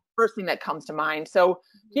 that's the first thing that comes to mind. So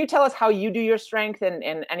can you tell us how you do your strength and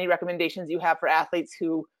any recommendations you have for athletes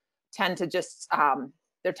who tend to just,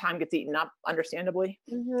 their time gets eaten up, understandably?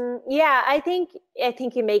 Mm-hmm. Yeah, I think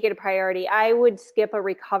you make it a priority. I would skip a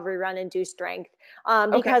recovery run and do strength,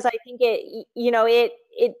 because I think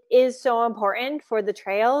it is so important for the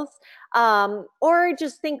trails. Or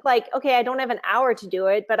just think like, okay, I don't have an hour to do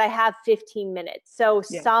it, but I have 15 minutes. So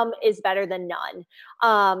some is better than none.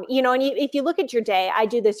 And if you look at your day, I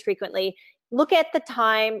do this frequently. Look at the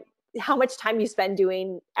time, how much time you spend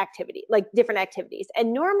doing activity, like different activities.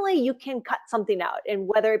 And normally you can cut something out, and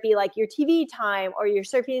whether it be like your TV time or you're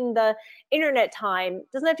surfing the internet time,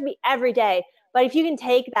 doesn't have to be every day. But if you can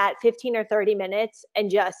take that 15 or 30 minutes and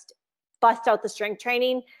just bust out the strength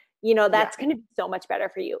training, that's going to be so much better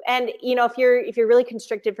for you. And, if you're really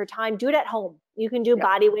constricted for time, do it at home. You can do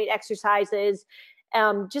body weight exercises.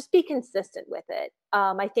 Just be consistent with it.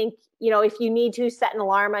 I think, if you need to set an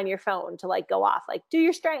alarm on your phone to like go off, like do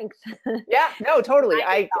your strength. Yeah, no, totally.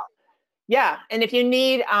 And if you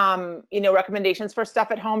need, recommendations for stuff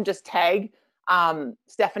at home, just tag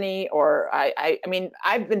Stephanie, or I mean,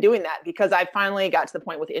 I've been doing that because I finally got to the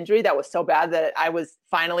point with injury that was so bad that I was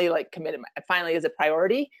finally like committed, finally is a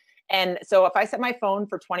priority. And so if I set my phone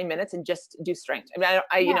for 20 minutes and just do strength,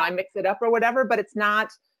 I mean, I mix it up or whatever, but it's not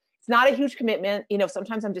a huge commitment.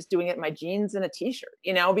 Sometimes I'm just doing it in my jeans and a t-shirt,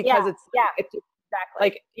 because it's exactly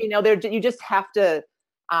like, you just have to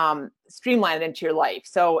streamline it into your life.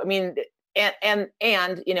 So, I mean, and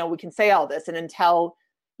we can say all this, and until,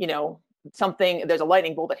 there's a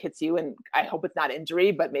lightning bolt that hits you, and I hope it's not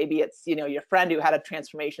injury, but maybe it's, your friend who had a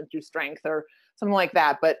transformation through strength or something like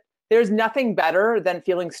that. But there's nothing better than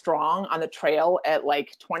feeling strong on the trail at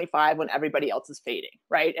like 25 when everybody else is fading,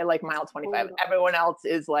 right? At like mile 25, and everyone else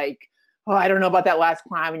is like, oh, I don't know about that last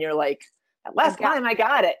climb. And you're like, that last climb, I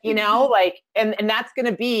got it, like, and that's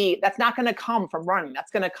not going to come from running. That's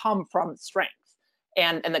going to come from strength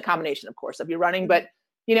and the combination, of course, of your running. But,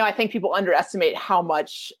 I think people underestimate how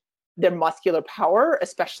much their muscular power,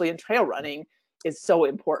 especially in trail running, is so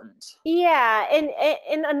important. Yeah.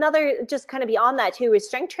 And another, just kind of beyond that too, is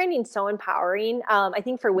strength training so empowering. I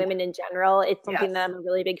think for women in general, it's something that I'm a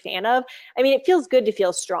really big fan of. I mean, it feels good to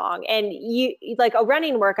feel strong, and you like a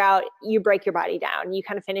running workout, you break your body down, you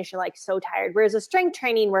kind of finish, you're like so tired. Whereas a strength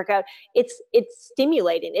training workout, it's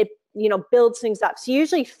stimulating. It, builds things up. So you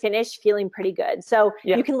usually finish feeling pretty good. So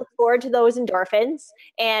you can look forward to those endorphins,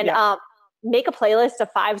 and, make a playlist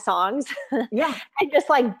of 5 songs and just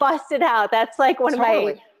like bust it out. That's like one of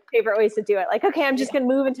my favorite ways to do it. Like, okay, I'm just going to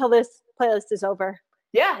move until this playlist is over.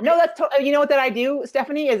 Yeah, no, that's, you know what that I do,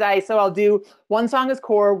 Stephanie, is I'll do one song is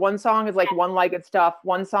core, one song is like one-legged stuff,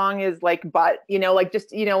 one song is like butt, like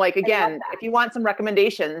just, like, again, if you want some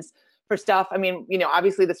recommendations for stuff, I mean,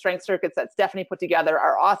 obviously the strength circuits that Stephanie put together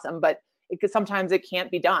are awesome, but sometimes it can't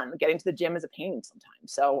be done. Getting to the gym is a pain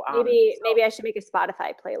sometimes. So maybe I should make a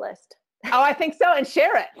Spotify playlist. Oh, I think so. And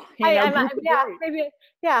share it. Maybe.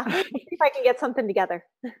 See if I can get something together.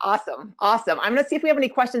 Awesome. I'm going to see if we have any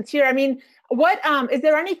questions here. I mean, what, is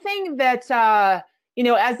there anything that,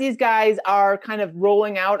 as these guys are kind of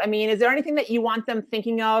rolling out, I mean, is there anything that you want them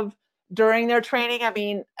thinking of during their training? I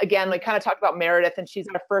mean, again, we kind of talked about Meredith, and she's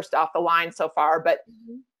our first off the line so far, but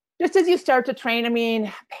just as you start to train, I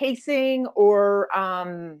mean, pacing or,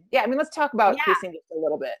 let's talk about pacing just a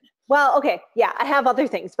little bit. Well, okay. Yeah, I have other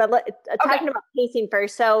things, but talking about pacing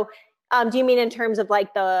first. So, do you mean in terms of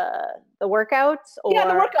like the workouts? Or? Yeah,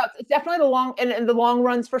 the workouts. It's definitely the long and the long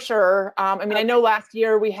runs for sure. I mean, I know last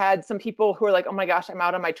year we had some people who were like, oh my gosh, I'm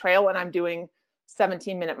out on my trail and I'm doing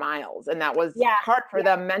 17-minute miles. And that was hard for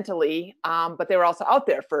them mentally. But they were also out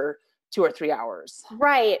there for 2 or 3 hours.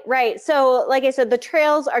 Right. So like I said, the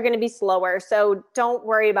trails are going to be slower. So don't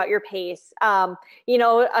worry about your pace. A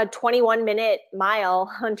 21-minute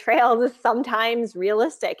mile on trails is sometimes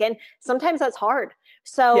realistic, and sometimes that's hard.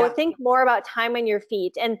 So think more about time on your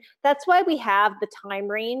feet. And that's why we have the time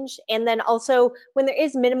range. And then also when there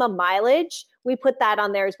is minimum mileage, we put that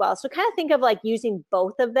on there as well. So kind of think of like using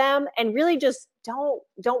both of them, and really just don't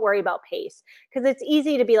worry about pace, because it's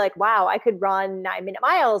easy to be like, wow, I could run 9-minute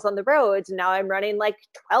miles on the roads, and now I'm running like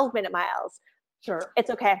 12-minute miles. Sure. It's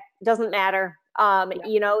okay. It doesn't matter.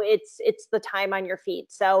 It's the time on your feet.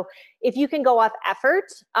 So if you can go off effort,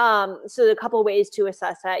 so a couple of ways to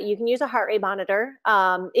assess that. You can use a heart rate monitor.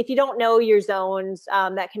 If you don't know your zones,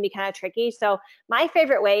 that can be kind of tricky. So my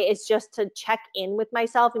favorite way is just to check in with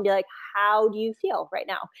myself and be like, how do you feel right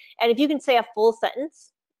now? And if you can say a full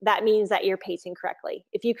sentence, that means that you're pacing correctly.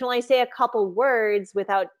 If you can only say a couple words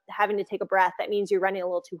without having to take a breath, that means you're running a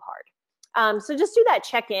little too hard. So just do that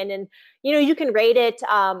check-in, and you can rate it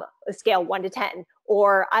a scale 1 to 10.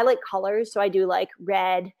 Or I like colors, so I do like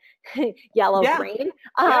red, yellow, green.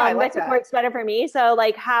 I like that works better for me. So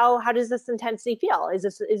like, how does this intensity feel? Is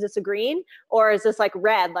this a green, or is this like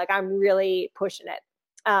red? Like I'm really pushing it.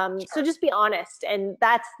 So just be honest, and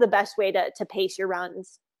that's the best way to pace your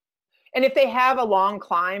runs. And if they have a long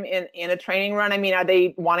climb in a training run, I mean, are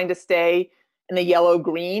they wanting to stay in the yellow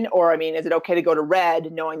green, or I mean, is it okay to go to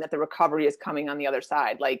red knowing that the recovery is coming on the other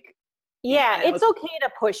side? Like, yeah, it's okay to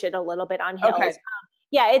push it a little bit on hills. Okay.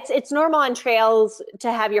 Yeah, it's normal on trails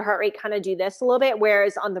to have your heart rate kind of do this a little bit,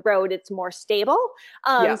 whereas on the road it's more stable.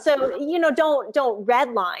 So don't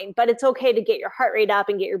redline, but it's okay to get your heart rate up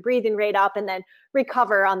and get your breathing rate up, and then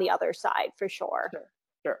recover on the other side for sure.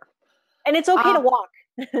 Sure. And it's okay to walk.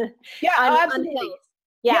 Absolutely.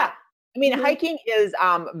 Yeah. I mean, hiking is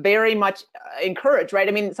very much encouraged, right?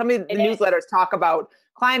 I mean, some of the newsletters talk about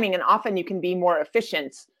climbing, and often you can be more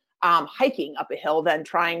efficient hiking up a hill than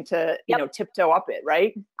trying to, tiptoe up it,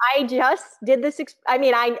 right? I just did this.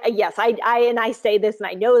 I say this and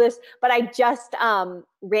I know this, but I just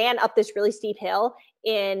ran up this really steep hill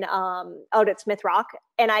in out at Smith Rock,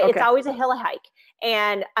 and it's always a hill I hike.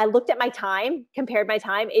 And I looked at my time, compared my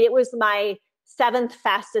time. It was my 7th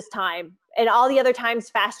fastest time, and all the other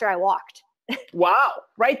times faster I walked. Wow,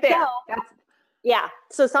 right there.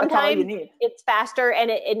 So sometimes it's faster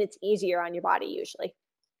and it's easier on your body usually.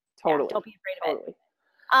 Totally. Don't be afraid of it.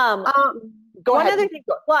 Go ahead. Other thing.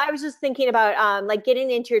 Well, I was just thinking about like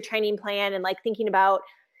getting into your training plan and like thinking about,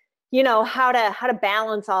 how to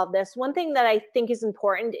balance all of this. One thing that I think is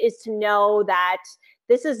important is to know that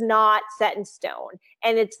this is not set in stone,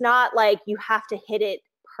 and it's not like you have to hit it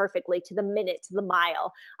perfectly to the minute, to the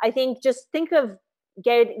mile. I think just think of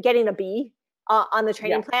getting a B on the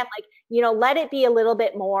training plan. Like, let it be a little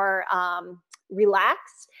bit more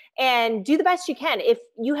relaxed, and do the best you can. If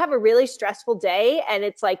you have a really stressful day and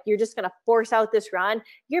it's like you're just going to force out this run,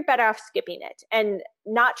 you're better off skipping it and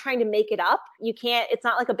not trying to make it up. You can't, it's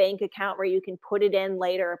not like a bank account where you can put it in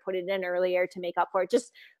later or put it in earlier to make up for it.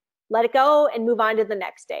 Just let it go and move on to the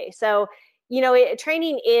next day. So,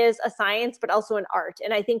 training is a science, but also an art.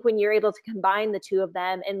 And I think when you're able to combine the two of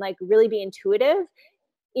them and like really be intuitive,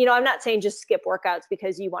 I'm not saying just skip workouts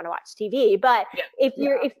because you want to watch TV, but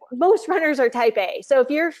if most runners are type A, so if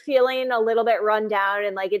you're feeling a little bit run down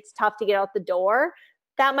and like it's tough to get out the door,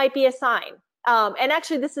 that might be a sign. And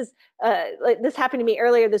actually this happened to me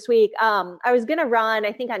earlier this week. I was going to run,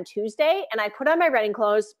 I think on Tuesday, and I put on my running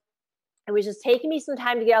clothes. It was just taking me some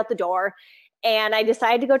time to get out the door. And I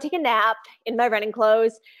decided to go take a nap in my running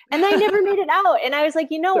clothes, and I never made it out. And I was like,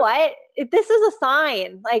 what? If this is a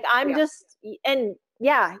sign, like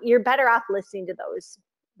you're better off listening to those.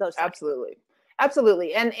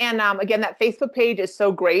 Absolutely. And again, that Facebook page is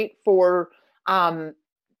so great for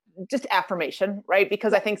just affirmation, right?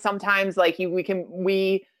 Because I think sometimes like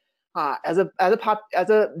as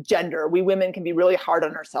a gender, we women can be really hard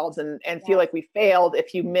on ourselves and feel like we failed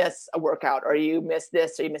if you miss a workout, or you miss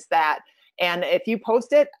this or you miss that. And if you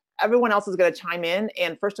post it, everyone else is going to chime in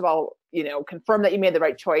and first of all, confirm that you made the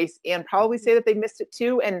right choice, and probably say that they missed it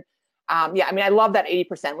too. And I love that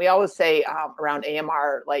 80%. We always say around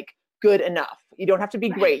AMR, like good enough. You don't have to be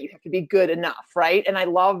great. You have to be good enough. Right. And I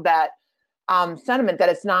love that sentiment that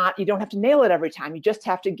it's not, you don't have to nail it every time. You just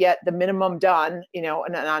have to get the minimum done,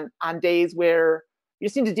 and on days where you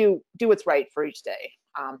just need to do what's right for each day.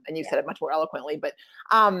 And you said it much more eloquently, but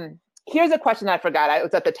here's a question that I forgot. It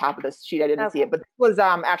was at the top of this sheet. I didn't see it, but this was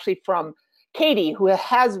actually from Katie, who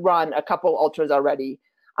has run a couple ultras already.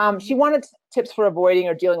 She wanted tips for avoiding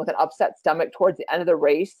or dealing with an upset stomach towards the end of the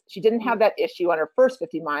race. She didn't have that issue on her first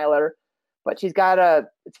 50 miler, but she's got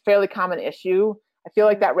it's a fairly common issue. I feel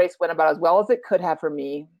like that race went about as well as it could have for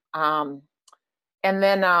me. And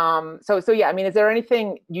then, is there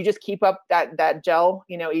anything, you just keep up that gel,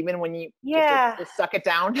 even when you just suck it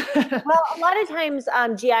down? Well, a lot of times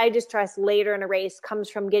GI distress later in a race comes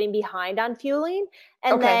from getting behind on fueling.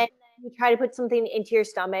 And then you try to put something into your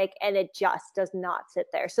stomach and it just does not sit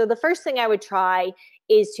there. So the first thing I would try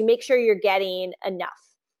is to make sure you're getting enough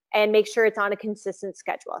and make sure it's on a consistent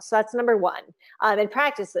schedule. So that's number one, and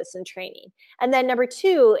practice this in training. And then number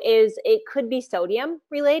two is it could be sodium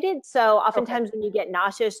related. So oftentimes when you get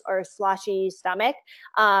nauseous or sloshy stomach,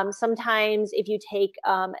 sometimes if you take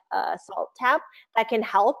a salt tap, that can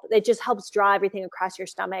help. It just helps draw everything across your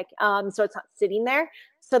stomach, so it's not sitting there.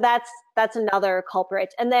 So that's another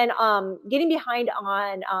culprit. And then getting behind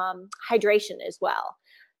on hydration as well.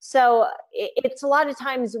 So it's a lot of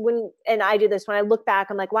times and I do this, when I look back,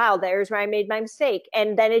 I'm like, wow, there's where I made my mistake.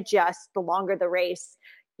 And then the longer the race,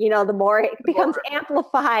 the more it becomes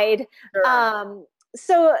amplified. Sure.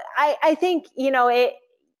 So I think,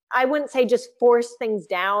 I wouldn't say just force things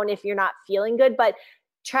down if you're not feeling good, but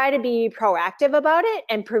try to be proactive about it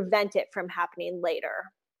and prevent it from happening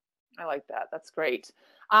later. I like that. That's great.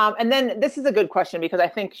 And then this is a good question because I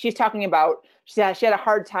think she's talking about, she had a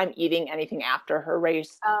hard time eating anything after her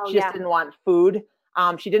race. She just didn't want food.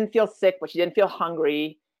 She didn't feel sick, but she didn't feel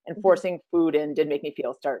hungry, and forcing food in did make me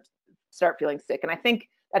start feeling sick. And I think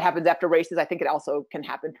that happens after races. I think it also can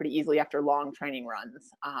happen pretty easily after long training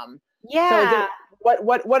runs. So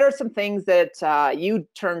what are some things that you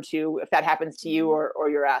turn to if that happens to you or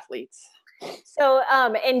your athletes? So,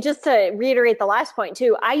 and just to reiterate the last point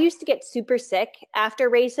too, I used to get super sick after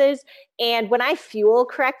races, and when I fuel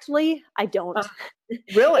correctly, I don't.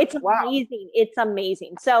 Really? It's amazing. It's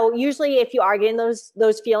amazing. So usually if you are getting those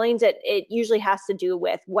feelings, it usually has to do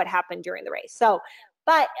with what happened during the race. So,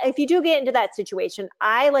 but if you do get into that situation,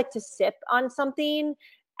 I like to sip on something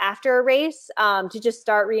after a race to just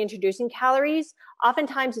start reintroducing calories.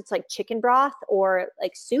 Oftentimes it's like chicken broth or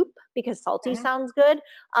like soup because salty sounds good.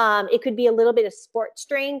 It could be a little bit of sports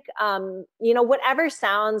drink, whatever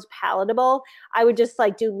sounds palatable. I would just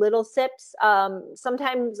like do little sips.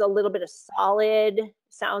 Sometimes a little bit of solid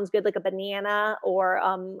sounds good, like a banana or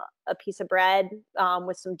a piece of bread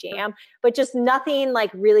with some jam, but just nothing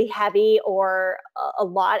like really heavy or a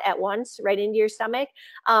lot at once right into your stomach.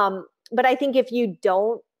 But I think if you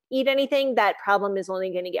don't eat anything, that problem is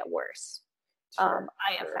only going to get worse. I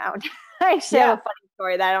have found. I actually have a funny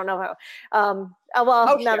story that I don't know how. Now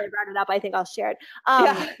that I brought it up, I think I'll share it.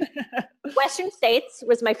 Western States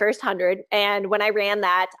was my first 100. And when I ran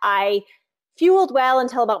that, I fueled well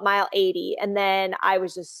until about mile 80. And then I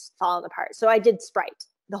was just falling apart. So I did Sprite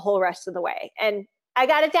the whole rest of the way. And I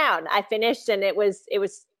got it down. I finished and it was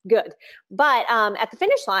good. But at the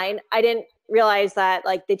finish line, I didn't realize that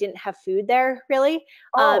like they didn't have food there really.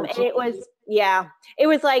 And it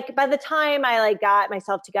was like by the time I like got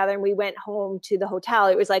myself together and we went home to the hotel,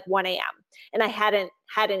 it was like 1 a.m. and I hadn't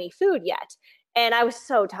had any food yet. And I was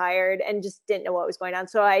so tired and just didn't know what was going on.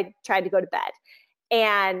 So I tried to go to bed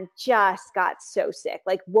and just got so sick,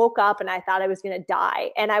 like woke up and I thought I was going to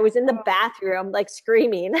die. And I was in the bathroom, like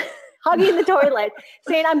screaming, hugging the toilet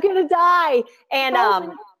saying, I'm going to die. And,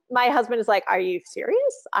 my husband is like, are you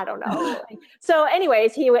serious? I don't know. So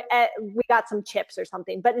anyways, we got some chips or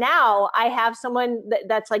something, but now I have someone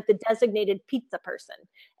that's like the designated pizza person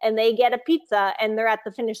and they get a pizza and they're at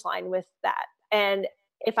the finish line with that. And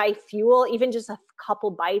if I fuel even just a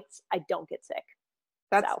couple bites, I don't get sick.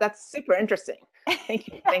 That's super interesting. Thank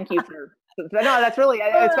you for, no, that's really,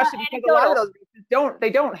 especially because a lot of those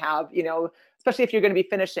races don't have, especially if you're going to be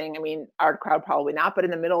finishing, I mean, our crowd probably not, but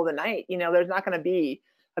in the middle of the night, there's not going to be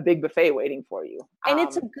a big buffet waiting for you. And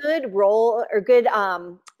it's a good role or good,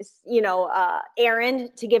 errand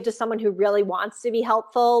to give to someone who really wants to be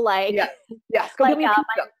helpful. Like, go give me a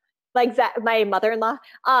pizza. My mother-in-law,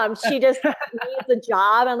 she just needs a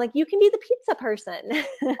job. I'm like, you can be the pizza person.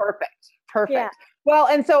 Perfect. Yeah. Well,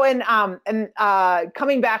 and so,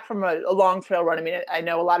 coming back from a long trail run, I mean, I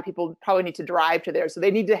know a lot of people probably need to drive to there, so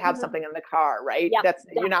they need to have something in the car, right? Yep,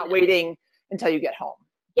 you're not waiting until you get home.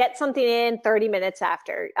 Get something in 30 minutes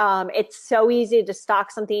after. It's so easy to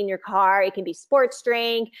stock something in your car. It can be sports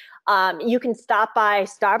drink. You can stop by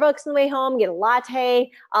Starbucks on the way home, get a latte,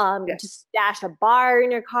 just stash a bar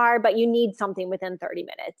in your car, but you need something within 30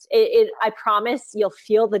 minutes. I promise you'll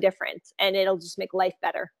feel the difference and it'll just make life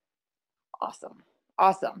better.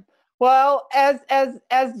 Awesome. Well, as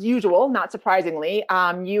usual, not surprisingly,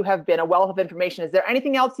 you have been a wealth of information. Is there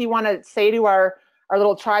anything else you want to say to our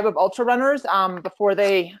little tribe of ultra runners before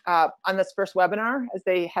they on this first webinar as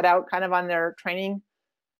they head out kind of on their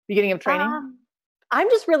beginning of training? I'm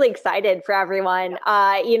just really excited for everyone.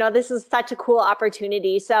 This is such a cool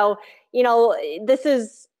opportunity. So, this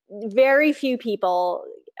is very few people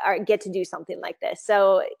get to do something like this.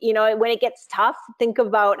 So, when it gets tough, think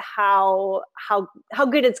about how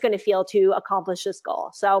good it's going to feel to accomplish this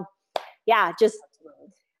goal. So yeah, just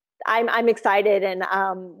I'm excited and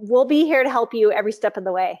we'll be here to help you every step of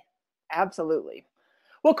the way. Absolutely.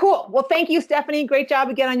 Well, cool. Well, thank you, Stephanie. Great job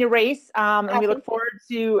again on your race. And we look forward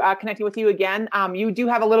to connecting with you again. You do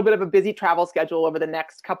have a little bit of a busy travel schedule over the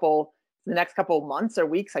next couple months or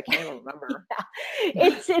weeks. I can't even remember.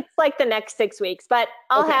 It's like the next 6 weeks, but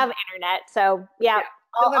I'll have internet. So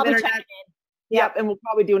I'll be checking in. Yep. And we'll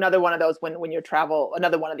probably do another one of those when your travel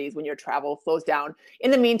slows down. In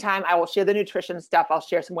the meantime, I will share the nutrition stuff. I'll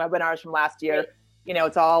share some webinars from last year.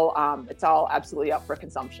 It's all absolutely up for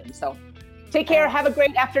consumption. So take care. Have a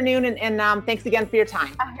great afternoon. And thanks again for your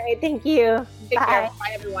time. All right. Thank you. Take care.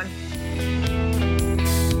 Bye, everyone.